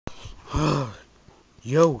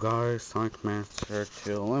Yo guys, Sonic Master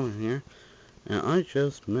 211 here, and I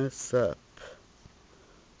just messed up.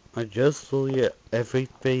 I just deleted every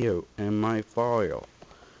video in my file,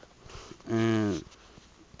 and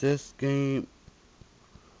this game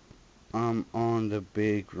I'm on the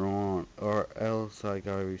big run, or else I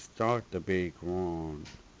gotta restart the big run.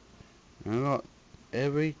 I got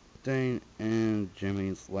everything in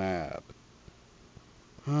Jimmy's lab,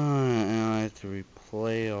 and I have to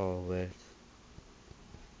replay all this.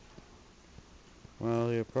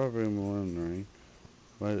 Well, you're probably wondering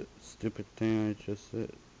what stupid thing I just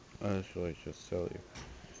did. Should I just tell you?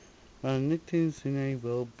 Nicktoons Tonight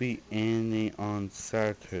will be ending on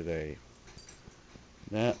Saturday.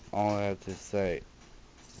 That's all I have to say.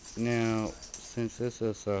 Now, since this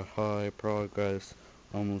is a high progress,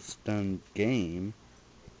 almost done game,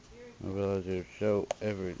 I will have to show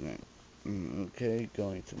everything. Okay,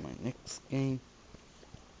 going to my next game.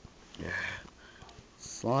 Yeah.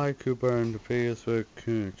 Sly Cooper and the Facebook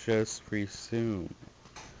can just resume.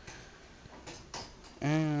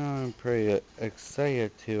 And I'm pretty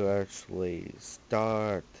excited to actually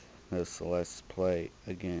start this Let's Play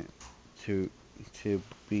again. To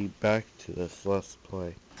be back to this Let's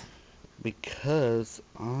Play. Because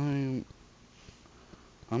I'm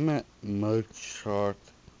at Mozart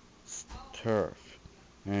Turf.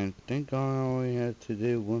 And I think I only had to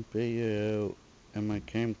do one video in my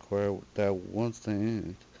camcorder that was the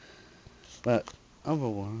end. But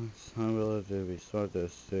otherwise, I will have to restart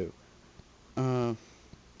this too.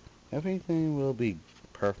 Everything will be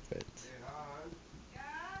perfect. Hey, hon. Yeah?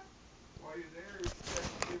 While you're there, you check to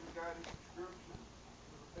see if we got any subscriptions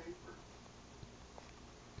for the paper.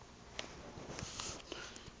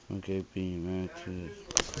 Okay, being mad That to this. tooth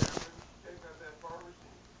over there, maybe you take out that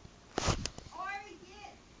pharmacy. Oh, I already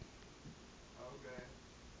did. Okay.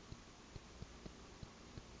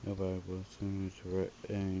 Nobody will send to it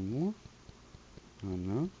anymore. I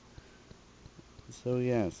know. So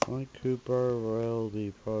yes, like Cooper will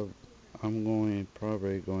be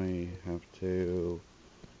probably going to have to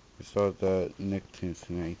restart the Nicktoons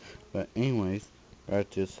tonight. But anyways, back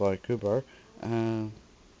to Sly Cooper.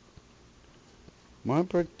 My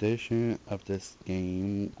prediction of this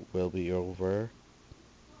game will be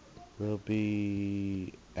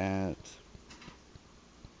at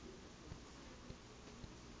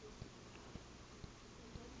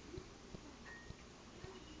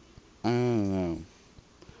I don't know.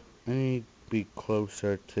 I need to be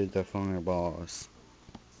closer to the final boss.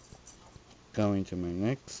 Going to my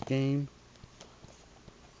next game.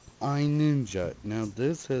 iNinja. Now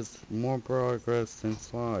this is more progress than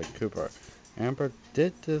Sly Cooper. And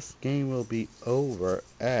predict this game will be over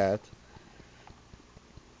at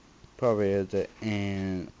probably at the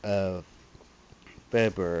end of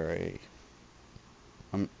February.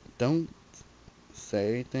 Don't say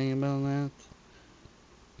anything about that.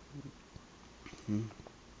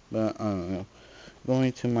 But I don't know.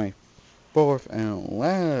 Going to my fourth and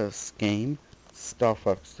last game, Star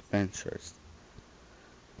Fox Adventures.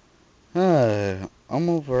 I'm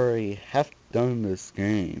already half done this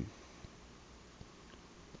game.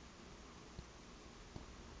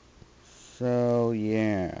 So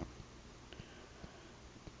yeah.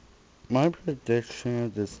 My prediction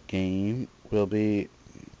of this game will be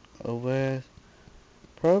over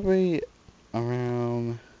probably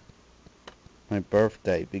around my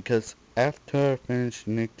birthday, because after I finish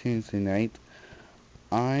Nicktoons Tonight,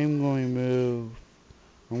 I'm going to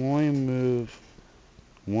move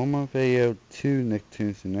one more video to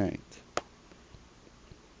Nicktoons Tonight.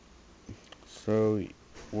 So,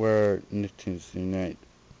 where Nicktoons Tonight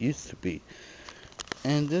used to be.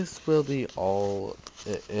 And this will be all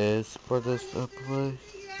it is for this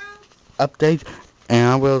update. And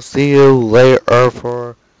I will see you later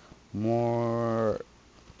for more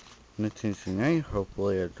Nicktoons Tonight.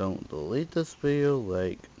 Hopefully I don't delete this video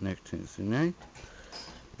like Nicktoons Tonight.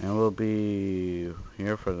 And we'll be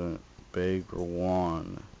here for the big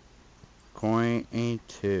one. Coin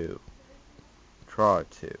A2. Try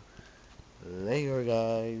to. Later,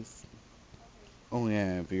 guys. Oh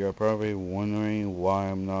yeah, if you're probably wondering why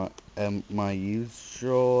I'm not at my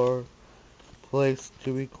usual place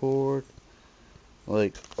to record,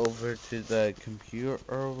 like over to that computer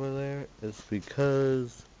over there, it's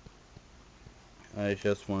because I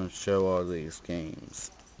just want to show all these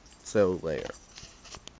games. So later.